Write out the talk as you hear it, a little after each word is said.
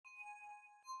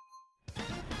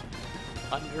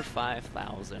Under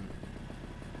 5,000.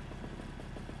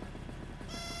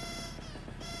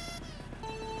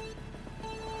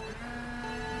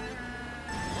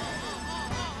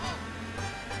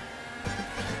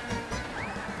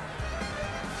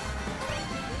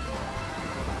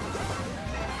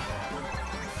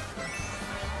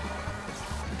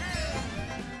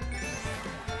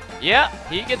 Yeah,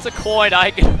 he gets a coin,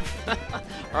 I get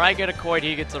or I get a coin,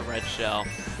 he gets a red shell.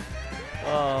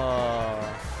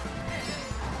 Oh.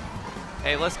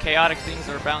 Hey, less chaotic things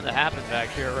are bound to happen back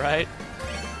here, right?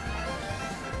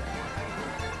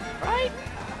 Right?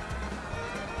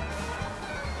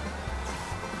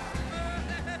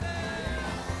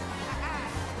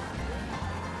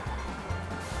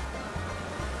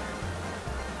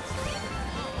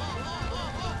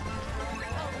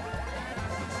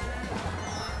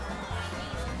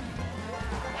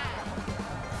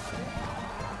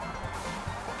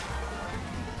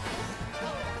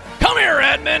 Come here,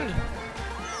 Edmund!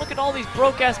 Look at all these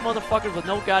broke-ass motherfuckers with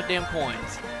no goddamn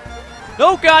coins.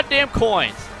 No goddamn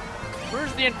coins!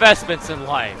 Where's the investments in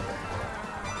life?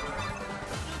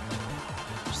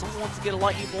 If someone wants to get a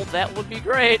lightning bolt, that would be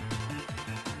great.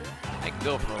 I can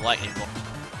go for a lightning bolt.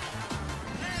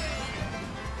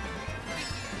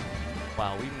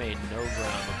 Wow, we made no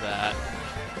ground with that.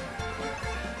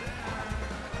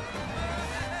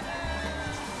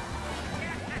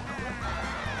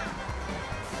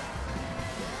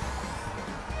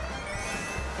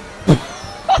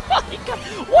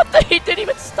 What the? He didn't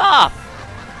even stop!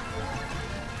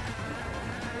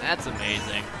 That's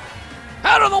amazing.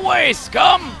 Out of the way,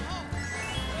 scum!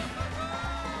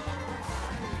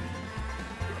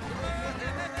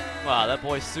 Wow, that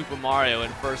boy's Super Mario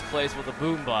in first place with a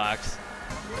boombox.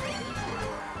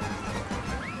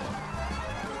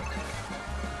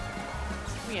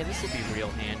 Man, this will be real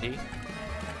handy.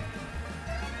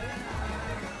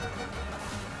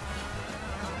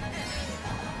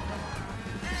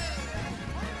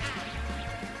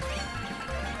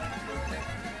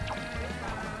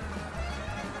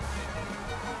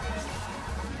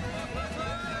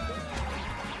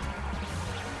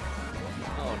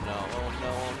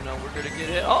 We're gonna get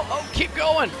it. Oh, oh, keep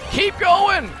going! Keep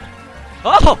going!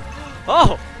 Oh!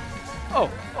 Oh! Oh,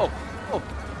 oh, oh.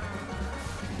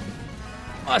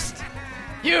 Must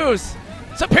use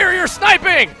superior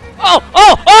sniping! Oh,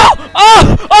 oh, oh,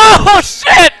 oh, oh,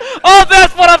 shit! Oh,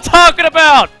 that's what I'm talking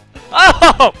about!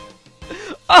 Oh!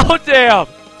 Oh, damn!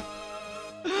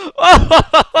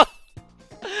 Oh!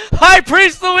 High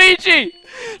Priest Luigi!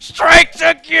 Strikes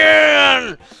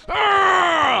again!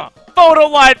 Photo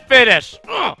line finish!